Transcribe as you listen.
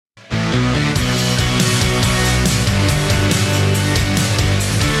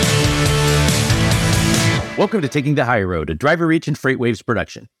Welcome to Taking the High Road, a Driver Reach and Freight Waves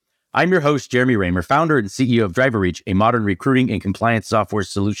production. I'm your host, Jeremy Raymer, founder and CEO of Driver Reach, a modern recruiting and compliance software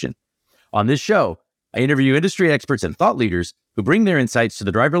solution. On this show, I interview industry experts and thought leaders who bring their insights to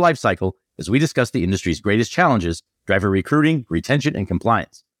the driver lifecycle as we discuss the industry's greatest challenges, driver recruiting, retention, and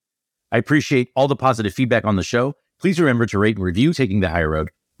compliance. I appreciate all the positive feedback on the show. Please remember to rate and review Taking the High Road,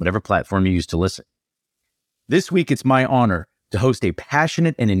 whatever platform you use to listen. This week, it's my honor to host a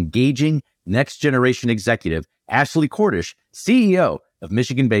passionate and engaging next-generation executive, Ashley Kordish, CEO of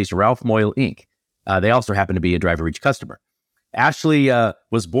Michigan-based Ralph Moyle, Inc. They also happen to be a Driver Reach customer. Ashley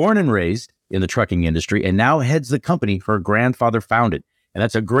was born and raised in the trucking industry and now heads the company her grandfather founded. And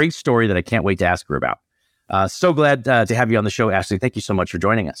that's a great story that I can't wait to ask her about. So glad to have you on the show, Ashley. Thank you so much for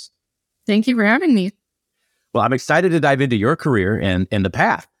joining us. Thank you for having me. Well, I'm excited to dive into your career and the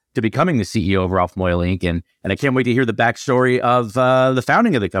path to becoming the CEO of Ralph Moyle, Inc. And I can't wait to hear the backstory of the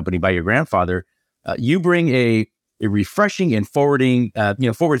founding of the company by your grandfather. You bring a refreshing and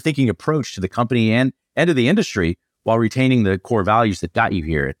forward-thinking approach to the company and to the industry while retaining the core values that got you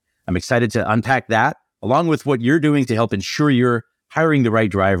here. I'm excited to unpack that, along with what you're doing to help ensure you're hiring the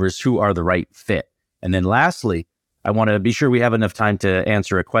right drivers who are the right fit. And then lastly, I want to be sure we have enough time to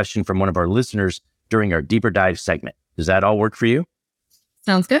answer a question from one of our listeners during our deeper dive segment. Does that all work for you?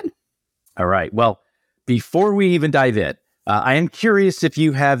 Sounds good. All right. Well, before we even dive in, I am curious if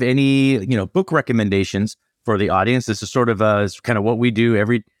you have any, book recommendations for the audience. This is sort of kind of what we do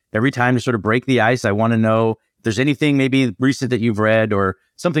every time to sort of break the ice. I want to know if there's anything maybe recent that you've read or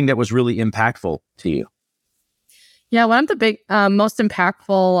something that was really impactful to you. Yeah, one of the big, most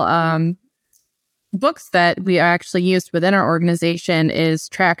impactful books that we actually used within our organization is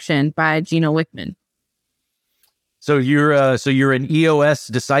Traction by Gino Wickman. So you're an EOS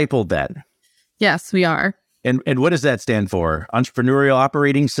disciple then? Yes, we are. And what does that stand for? Entrepreneurial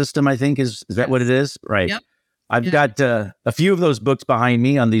Operating System, I think is that what it is? Right. Yep. I've got a few of those books behind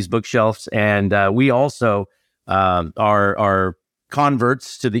me on these bookshelves, and we also are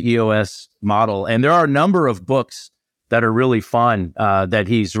converts to the EOS model. And there are a number of books that are really fun that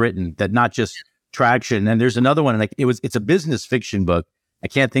he's written, that not just Traction. And there's another one, like it's a business fiction book. I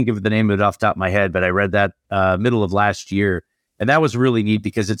can't think of the name of it off the top of my head, but I read that middle of last year. And that was really neat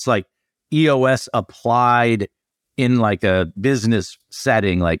because it's like EOS applied in like a business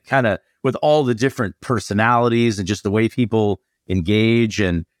setting, like kind of with all the different personalities and just the way people engage,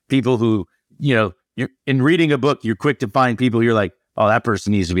 and people who, you're in reading a book, you're quick to find people you're like, oh, that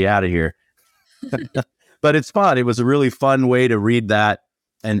person needs to be out of here. But it's fun. It was a really fun way to read that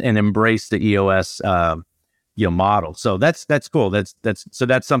and embrace the EOS model. So that's cool. That's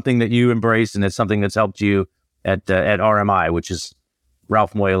something that you embrace, and it's something that's helped you at RMI, which is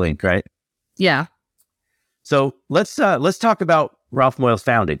Ralph Moyle, Inc., right? Yeah. So let's talk about Ralph Moyle's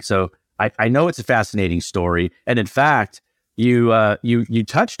founding. So I know it's a fascinating story, and in fact, you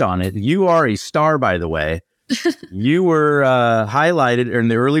touched on it. You are a star, by the way. You were highlighted in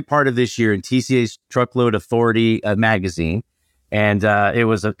the early part of this year in TCA's Truckload Authority magazine. And it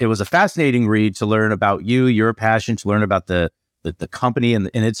was a fascinating read to learn about you, your passion, to learn about the company and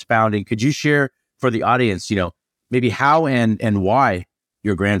its founding. Could you share for the audience, maybe how and why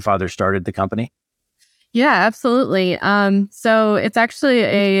your grandfather started the company? Yeah, absolutely. So it's actually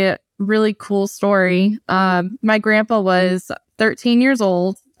a really cool story. My grandpa was 13 years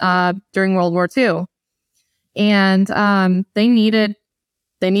old during World War II, and they needed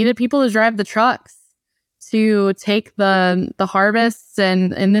people to drive the trucks to take the harvests.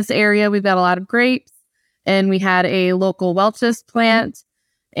 And in this area, we've got a lot of grapes, and we had a local Welch's plant,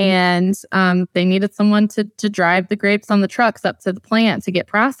 and they needed someone to drive the grapes on the trucks up to the plant to get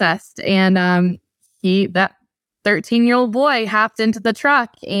processed. And that 13-year-old boy hopped into the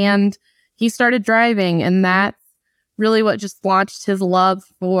truck and he started driving, and that's really what just launched his love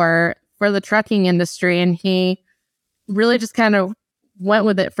for the trucking industry. And he really just kind of went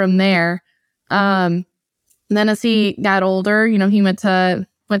with it from there. And then as he got older, he went to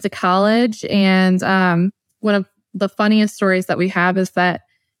college, and one of the funniest stories that we have is that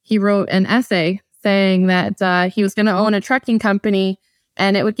he wrote an essay saying that he was going to own a trucking company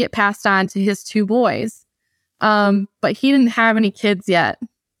and it would get passed on to his two boys. But he didn't have any kids yet.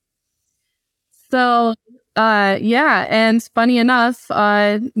 So, and funny enough,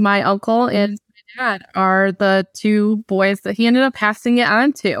 my uncle and my dad are the two boys that he ended up passing it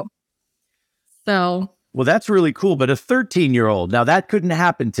on to. So... Well, that's really cool. But a 13-year-old, now that couldn't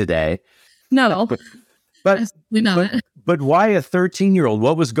happen today. No. But why a 13-year-old?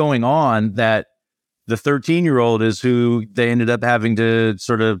 What was going on that the 13-year-old is who they ended up having to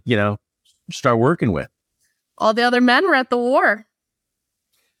sort of, start working with? All the other men were at the war.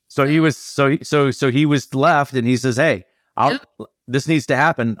 So he was he was left, and he says, "Hey, this needs to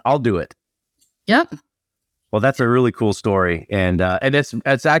happen. I'll do it." Yep. Well, that's a really cool story, and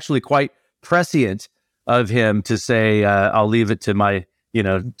it's actually quite prescient of him to say, "I'll leave it to my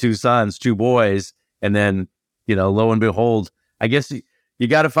two sons, two boys," and then lo and behold, I guess you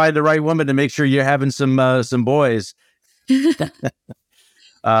got to find the right woman to make sure you're having some boys.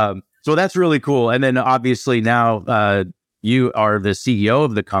 So that's really cool. And then obviously now you are the CEO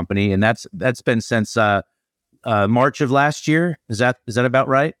of the company, and that's been since March of last year. Is that about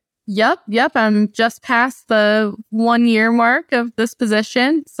right? Yep. I'm just past the 1 year mark of this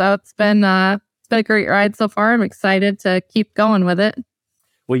position, so it's been a great ride so far. I'm excited to keep going with it.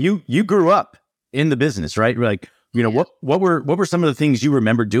 Well, you grew up in the business, right? Like, what were some of the things you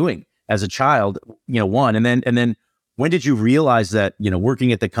remember doing as a child? One, and then when did you realize that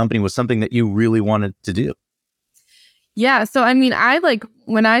working at the company was something that you really wanted to do? Yeah. So, I mean,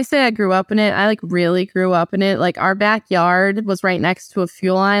 when I say I grew up in it, I really grew up in it. Like, our backyard was right next to a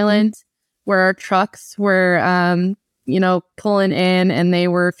fuel island where our trucks were, pulling in, and they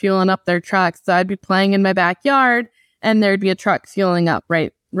were fueling up their trucks. So I'd be playing in my backyard, and there'd be a truck fueling up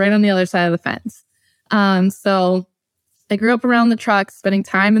right on the other side of the fence. So I grew up around the trucks, spending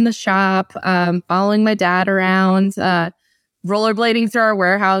time in the shop, following my dad around, rollerblading through our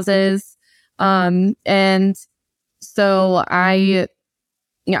warehouses. And so I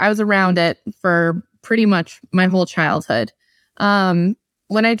was around it for pretty much my whole childhood. When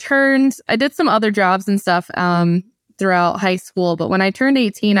I did some other jobs and stuff throughout high school, but when I turned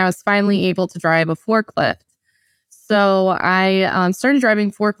 18, I was finally able to drive a forklift. So I started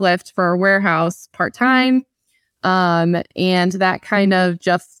driving forklift for a warehouse part-time, and that kind of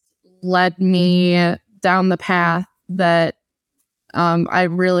just led me down the path that I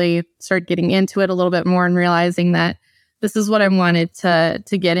really started getting into it a little bit more and realizing that this is what I wanted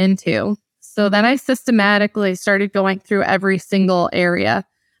to get into. So then I systematically started going through every single area.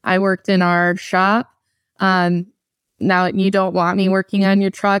 I worked in our shop. Now, you don't want me working on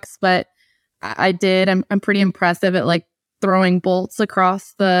your trucks, but I did. I'm pretty impressive at throwing bolts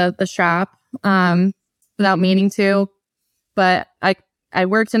across the shop without meaning to. But I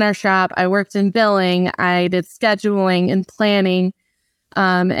worked in our shop. I worked in billing. I did scheduling and planning,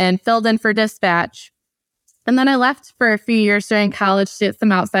 and filled in for dispatch. And then I left for a few years during college to get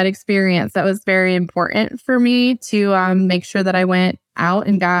some outside experience. That was very important for me to make sure that I went out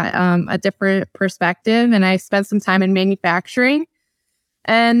and got a different perspective. And I spent some time in manufacturing.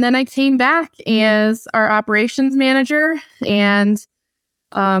 And then I came back as our operations manager and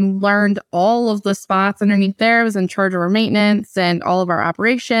learned all of the spots underneath there. I was in charge of our maintenance and all of our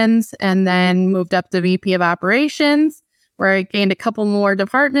operations, and then moved up to VP of operations, where I gained a couple more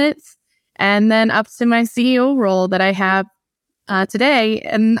departments, and then up to my CEO role that I have today.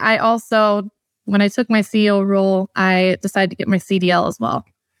 And I also, when I took my CEO role, I decided to get my CDL as well.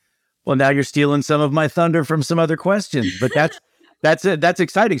 Well, now you're stealing some of my thunder from some other questions, but that's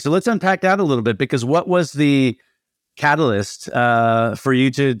exciting. So let's unpack that a little bit, because what was the catalyst for you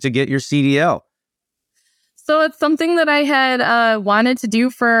to get your CDL? So it's something that I had wanted to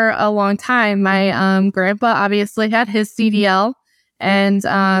do for a long time. My grandpa obviously had his CDL, and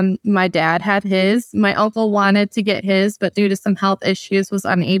my dad had his. My uncle wanted to get his, but due to some health issues was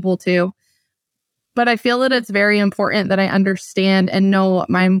unable to. But I feel that it's very important that I understand and know what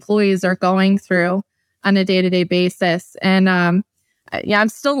my employees are going through on a day-to-day basis. And I'm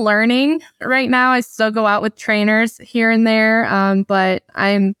still learning right now. I still go out with trainers here and there, but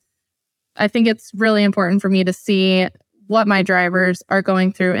I think it's really important for me to see what my drivers are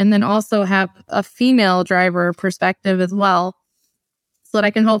going through, and then also have a female driver perspective as well, so that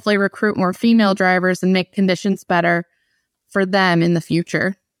I can hopefully recruit more female drivers and make conditions better for them in the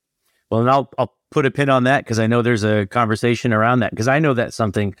future. Well, and I'll put a pin on that, because I know there's a conversation around that, because I know that's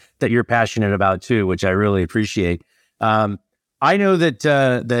something that you're passionate about too, which I really appreciate. I know that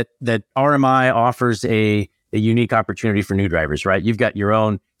RMI offers a unique opportunity for new drivers, right? You've got your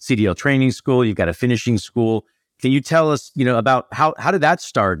own CDL training school, you've got a finishing school. Can you tell us, about how did that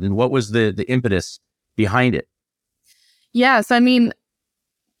start, and what was the impetus behind it? Yeah, so I mean,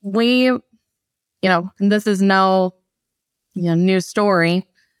 we, this is no, new story.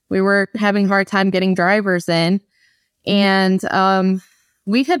 We were having a hard time getting drivers in, and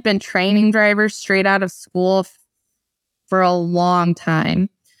we had been training drivers straight out of school for a long time.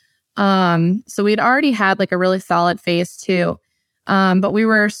 So we'd already had a really solid phase 2. But we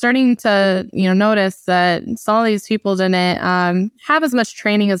were starting to, notice that some of these people didn't have as much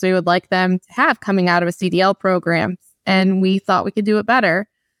training as we would like them to have coming out of a CDL program. And we thought we could do it better.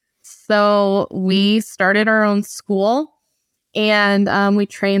 So we started our own school, And we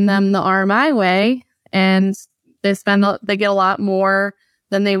train them the RMI way, and they get a lot more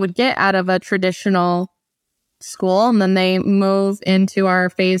than they would get out of a traditional school. And then they move into our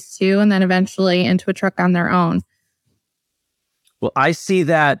phase 2 and then eventually into a truck on their own. Well, I see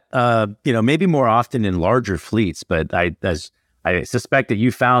that, maybe more often in larger fleets, but I suspect that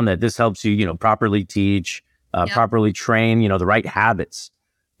you found that this helps you, properly teach, properly train, the right habits,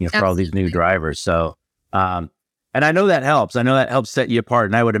 for all these new drivers. So, and I know that helps. I know that helps set you apart.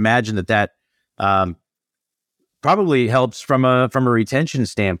 And I would imagine that probably helps from a retention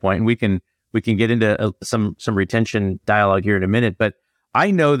standpoint. And we can get into some retention dialogue here in a minute. But I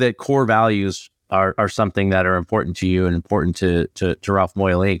know that core values are something that are important to you and important to Ralph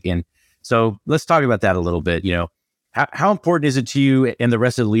Moyle Inc. And so let's talk about that a little bit. How important is it to you and the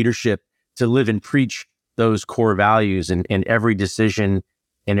rest of the leadership to live and preach those core values in every decision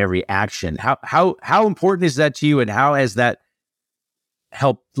and every action? How important is that to you, and how has that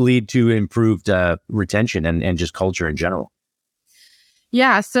helped lead to improved retention and just culture in general?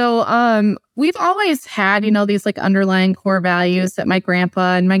 Yeah. So we've always had, these like underlying core values that my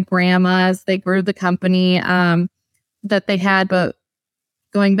grandpa and my grandma, as they grew the company, that they had. But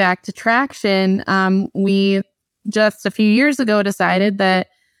going back to traction, we just a few years ago decided that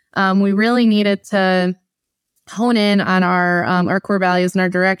we really needed to hone in on our core values and our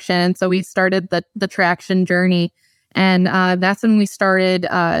direction. So we started the traction journey. And that's when we started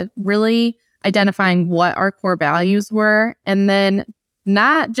really identifying what our core values were, and then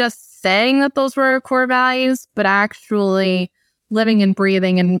not just saying that those were our core values, but actually living and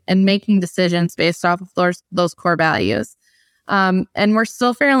breathing and making decisions based off of those core values. And we're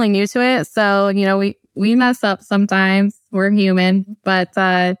still fairly new to it. So, we mess up sometimes. We're human, but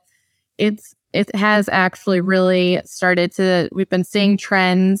it has actually really we've been seeing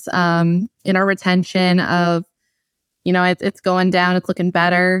trends in our retention of, it's going down, it's looking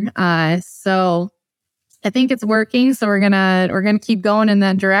better. So I think it's working. So we're gonna keep going in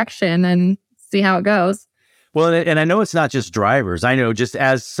that direction and see how it goes. Well, and I know it's not just drivers. I know, just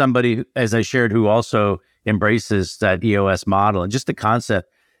as somebody, as I shared, who also embraces that EOS model and just the concept,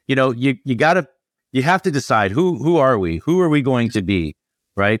 you have to decide who are we going to be,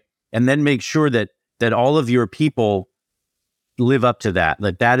 right? And then make sure that all of your people live up to that.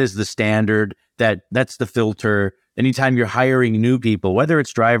 That is the standard. That's the filter. Anytime you're hiring new people, whether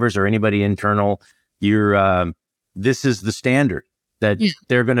it's drivers or anybody internal, this is the standard that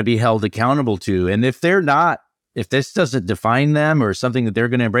they're going to be held accountable to. And if this doesn't define them or something that they're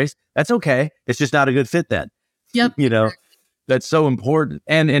going to embrace, that's okay. It's just not a good fit then. Yep. That's so important.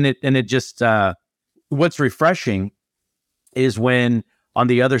 And it just, what's refreshing is when on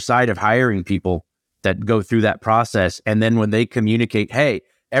the other side of hiring people that go through that process, and then when they communicate, hey,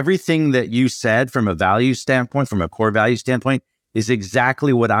 everything that you said from a value standpoint, from a core value standpoint, is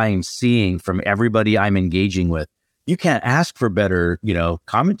exactly what I am seeing from everybody I'm engaging with. You can't ask for better,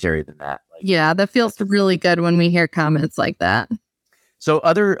 commentary than that. Yeah, that feels really good when we hear comments like that. So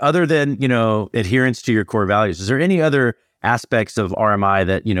other than, adherence to your core values, is there any other aspects of RMI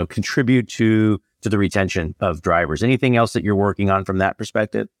that, contribute to the retention of drivers? Anything else that you're working on from that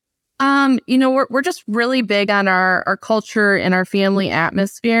perspective? We're just really big on our culture and our family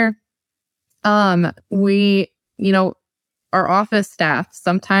atmosphere. Our office staff,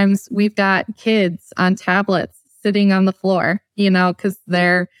 sometimes we've got kids on tablets sitting on the floor, because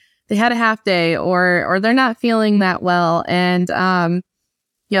they had a half day or they're not feeling that well. And,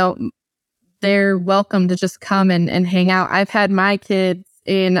 they're welcome to just come and hang out. I've had my kids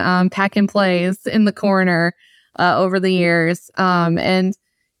in pack and plays in the corner over the years. And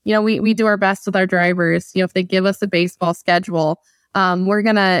we do our best with our drivers. If they give us a baseball schedule, we're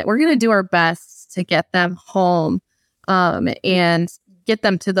gonna do our best to get them home and get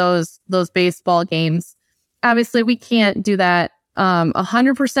them to those baseball games. Obviously, we can't do that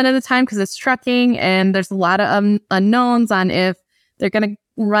 100% of the time because it's trucking and there's a lot of unknowns on if they're gonna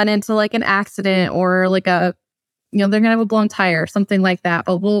run into like an accident or like they're gonna have a blown tire or something like that.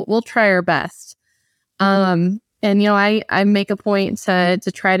 But we'll try our best. And I make a point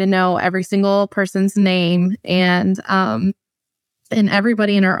to try to know every single person's name and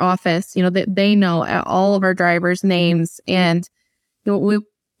everybody in our office, that they know all of our drivers' names. And when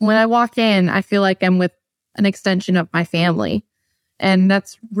I walk in, I feel like I'm with an extension of my family, and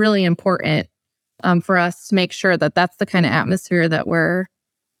that's really important for us to make sure that that's the kind of atmosphere that we're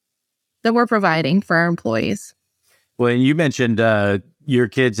providing for our employees. Well, and you mentioned your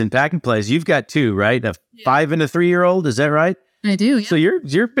kids in pack and plays. You've got two, right? A 5 and a 3-year-old. Is that right? I do. Yeah. So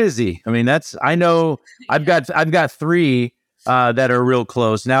you're busy. I mean, I know I've got 3 that are real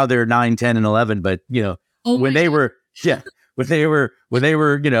close. Now they're 9, 10, and 11. But when they were when they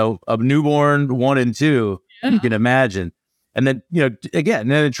were, a newborn 1 and 2, you can imagine. And then, again,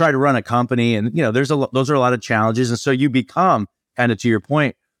 then try to run a company, and, those are a lot of challenges. And so you become, kind of to your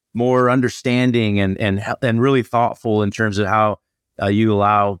point, more understanding and really thoughtful in terms of how you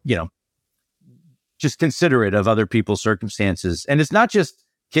allow, just considerate of other people's circumstances. And it's not just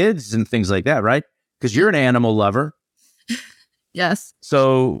kids and things like that, right? Because you're an animal lover. Yes.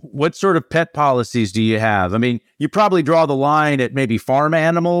 So what sort of pet policies do you have? I mean, you probably draw the line at maybe farm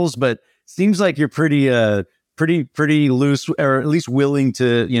animals, but seems like you're pretty loose, or at least willing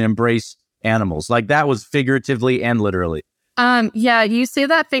to embrace animals. Like, that was figuratively and literally. Yeah, you say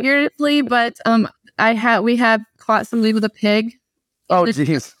that figuratively, but we have caught somebody with a pig. Oh,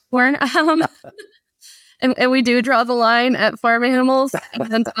 geez. And we do draw the line at farm animals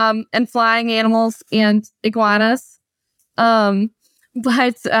and flying animals and iguanas. I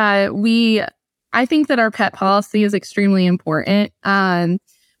think that our pet policy is extremely important.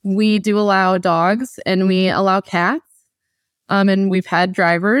 We do allow dogs and we allow cats. And we've had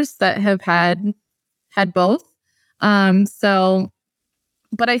drivers that have had both. But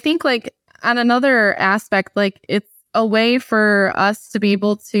I think, like, on another aspect, like, it's a way for us to be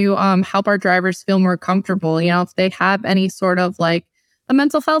able to help our drivers feel more comfortable. If they have any sort of like a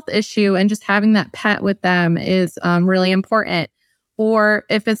mental health issue, and just having that pet with them is really important. Or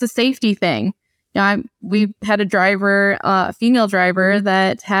if it's a safety thing. We had a female driver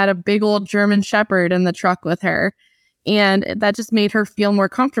that had a big old German Shepherd in the truck with her, and that just made her feel more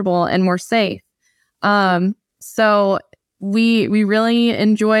comfortable and more safe. So we really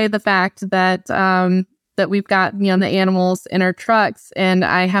enjoy the fact that that we've got the animals in our trucks, and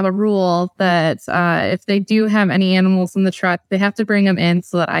I have a rule that if they do have any animals in the truck, they have to bring them in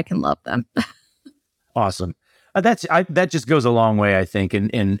so that I can love them. Awesome. That just goes a long way, I think,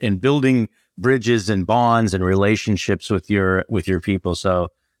 in building bridges and bonds and relationships with your people. So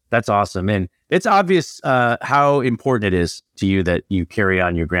that's awesome, and it's obvious how important it is to you that you carry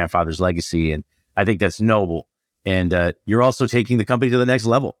on your grandfather's legacy, and I think that's noble. And you're also taking the company to the next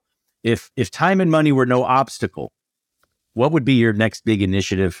level. If time and money were no obstacle, what would be your next big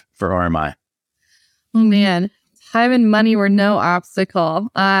initiative for RMI? Oh man, time and money were no obstacle.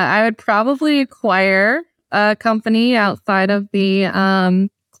 I would probably acquire a company outside of the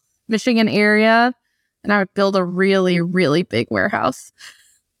Michigan area, and I would build a really, really big warehouse.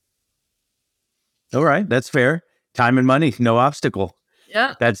 All right, that's fair. Time and money, no obstacle.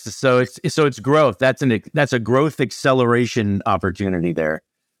 Yeah. It's growth. That's a growth acceleration opportunity there.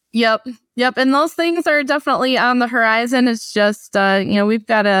 Yep. And those things are definitely on the horizon. It's just, we've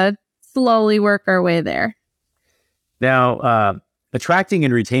got to slowly work our way there. Now, attracting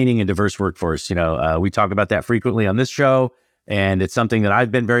and retaining a diverse workforce, we talk about that frequently on this show, and it's something that I've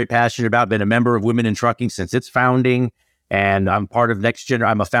been very passionate about, been a member of Women in Trucking since its founding, and I'm part of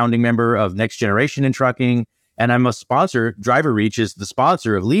I'm a founding member of Next Generation in Trucking, and I'm a sponsor. Driver Reach is the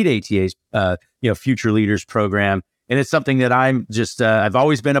sponsor of Lead ATA's, Future Leaders program. And it's something that I'm just, I've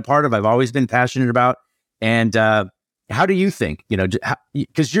always been a part of. I've always been passionate about. And how do you think,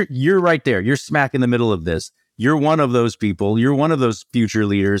 because you're right there, you're smack in the middle of this. You're one of those people. You're one of those future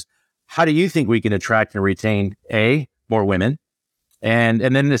leaders. How do you think we can attract and retain more women, and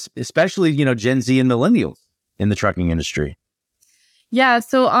then especially, Gen Z and millennials in the trucking industry? Yeah.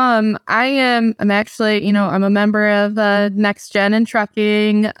 So I'm actually, I'm a member of Next Gen in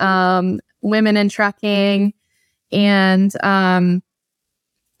Trucking, Women in Trucking. And I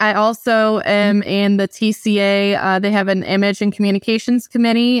also am in the TCA. They have an image and communications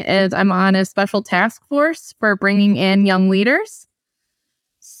committee, and I'm on a special task force for bringing in young leaders.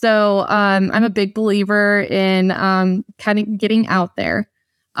 So I'm a big believer in kind of getting out there.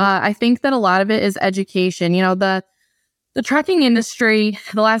 I think that a lot of it is education. The trucking industry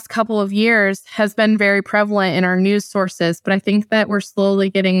the last couple of years has been very prevalent in our news sources, but I think that we're slowly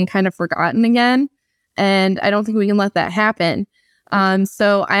getting kind of forgotten again. And I don't think we can let that happen.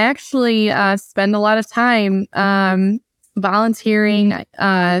 So I actually spend a lot of time volunteering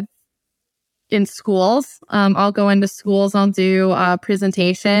in schools. I'll go into schools. I'll do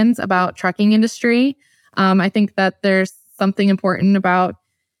presentations about trucking industry. I think that there's something important about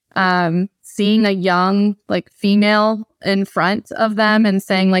seeing a young female in front of them and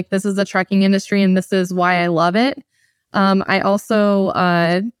saying this is the trucking industry and this is why I love it. I also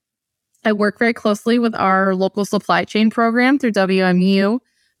I work very closely with our local supply chain program through WMU,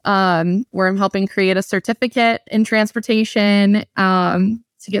 where I'm helping create a certificate in transportation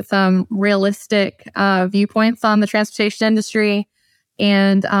to get some realistic viewpoints on the transportation industry.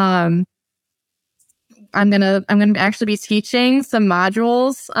 And I'm gonna actually be teaching some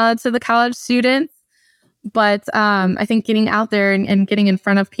modules to the college students But I think getting out there and getting in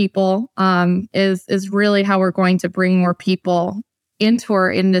front of people is really how we're going to bring more people into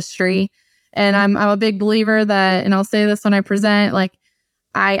our industry. And I'm a big believer that, and I'll say this when I present, like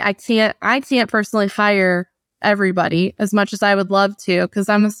I can't personally hire everybody as much as I would love to, because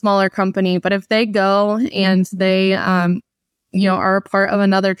I'm a smaller company. But if they go and they are a part of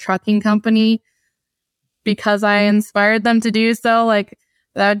another trucking company because I inspired them to do so, like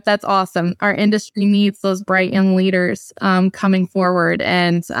that's awesome. Our industry needs those bright young leaders coming forward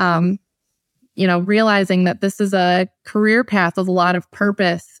and realizing that this is a career path with a lot of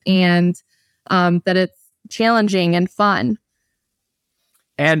purpose and that it's challenging and fun.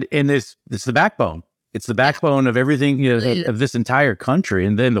 And it's the backbone. It's the backbone of everything, of this entire country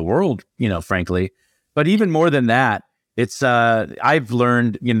and then the world, frankly. But even more than that, it's I've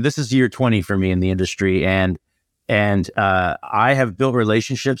learned, this is year 20 for me in the industry, and I have built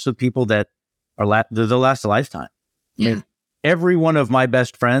relationships with people that are they'll last a lifetime. Yeah. I mean, every one of my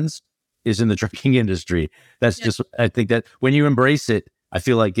best friends is in the trucking industry. That's just, I think that when you embrace it, I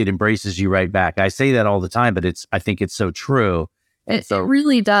feel like it embraces you right back. I say that all the time, but I think it's so true. It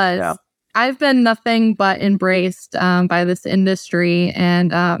really does. Yeah. I've been nothing but embraced by this industry,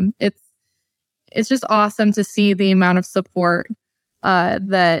 and it's just awesome to see the amount of support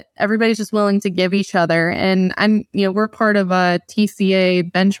that everybody's just willing to give each other. And we're part of a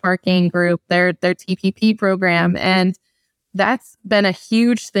TCA benchmarking group, their TPP program, and that's been a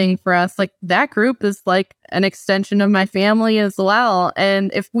huge thing for us. Like that group is like an extension of my family as well.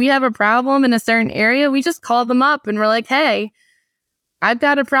 And if we have a problem in a certain area, we just call them up and we're like, hey, I've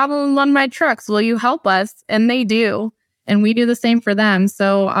got a problem with one of my trucks. Will you help us? And they do. And we do the same for them.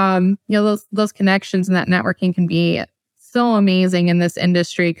 So, those connections and that networking can be so amazing in this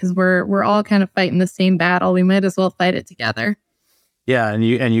industry because we're all kind of fighting the same battle. We might as well fight it together. Yeah, and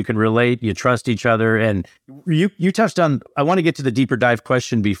you can relate, you trust each other, and you touched on. I want to get to the deeper dive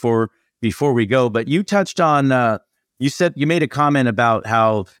question before we go, but you touched on. You made a comment about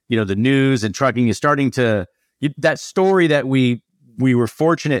how the news and trucking is starting to that story that we were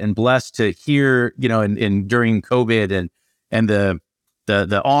fortunate and blessed to hear, in during COVID and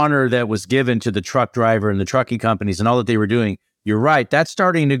the honor that was given to the truck driver and the trucking companies and all that they were doing. You're right, that's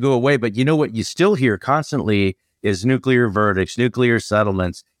starting to go away, but you know what you still hear constantly is nuclear verdicts, nuclear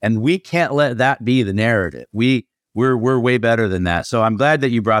settlements, and we can't let that be the narrative. We're way better than that. So I'm glad that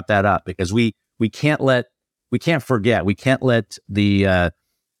you brought that up because we can't forget, we can't let the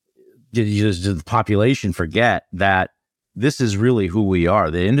population forget that this is really who we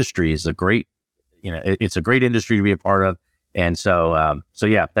are. The industry is a great, it's a great industry to be a part of, and so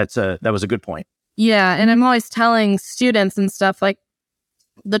yeah, that was a good point. Yeah, and I'm always telling students and stuff like,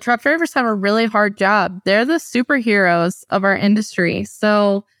 the truck drivers have a really hard job. They're the superheroes of our industry.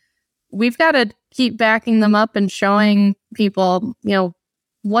 So we've got to keep backing them up and showing people,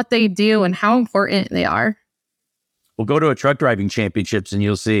 what they do and how important they are. Well, go to a truck driving championships and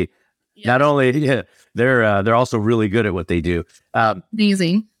you'll see not only they're also really good at what they do.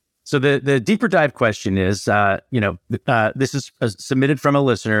 Amazing. So the deeper dive question is, this is submitted from a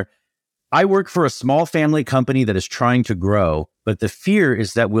listener. I work for a small family company that is trying to grow, but the fear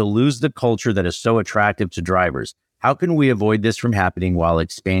is that we'll lose the culture that is so attractive to drivers. How can we avoid this from happening while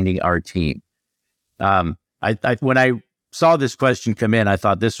expanding our team? When I saw this question come in, I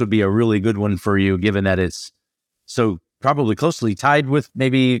thought this would be a really good one for you, given that it's so probably closely tied with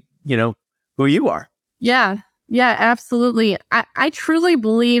maybe, who you are. Yeah, absolutely. I truly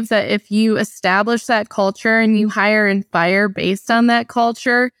believe that if you establish that culture and you hire and fire based on that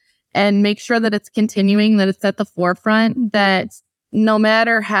culture, and make sure that it's continuing, that it's at the forefront, that no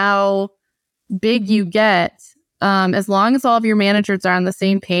matter how big you get, as long as all of your managers are on the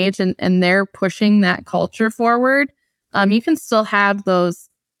same page and they're pushing that culture forward, you can still have those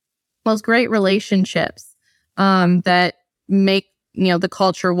great relationships that make the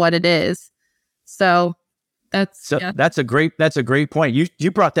culture what it is. So that's a great point.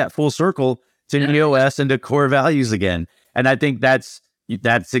 You brought that full circle to EOS and to core values again, and I think that's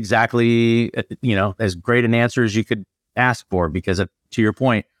exactly, as great an answer as you could ask for, because to your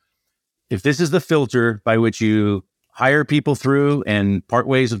point, if this is the filter by which you hire people through and part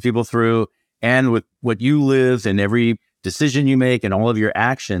ways with people through, and with what you live and every decision you make and all of your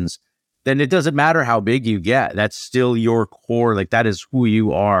actions, then it doesn't matter how big you get. That's still your core. Like that is who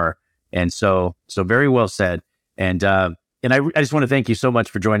you are. And so very well said. And I just want to thank you so much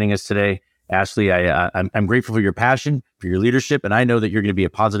for joining us today, Ashley. I'm grateful for your passion, for your leadership, and I know that you're going to be a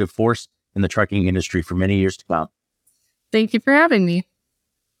positive force in the trucking industry for many years to come. Thank you for having me.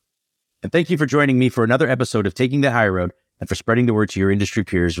 And thank you for joining me for another episode of Taking the High Road and for spreading the word to your industry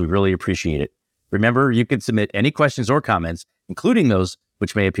peers. We really appreciate it. Remember, you can submit any questions or comments, including those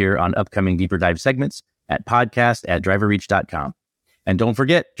which may appear on upcoming Deeper Dive segments at podcast@driverreach.com. And don't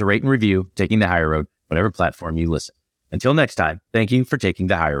forget to rate and review Taking the Higher Road, whatever platform you listen. Until next time, thank you for taking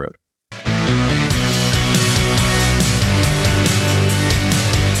the higher road.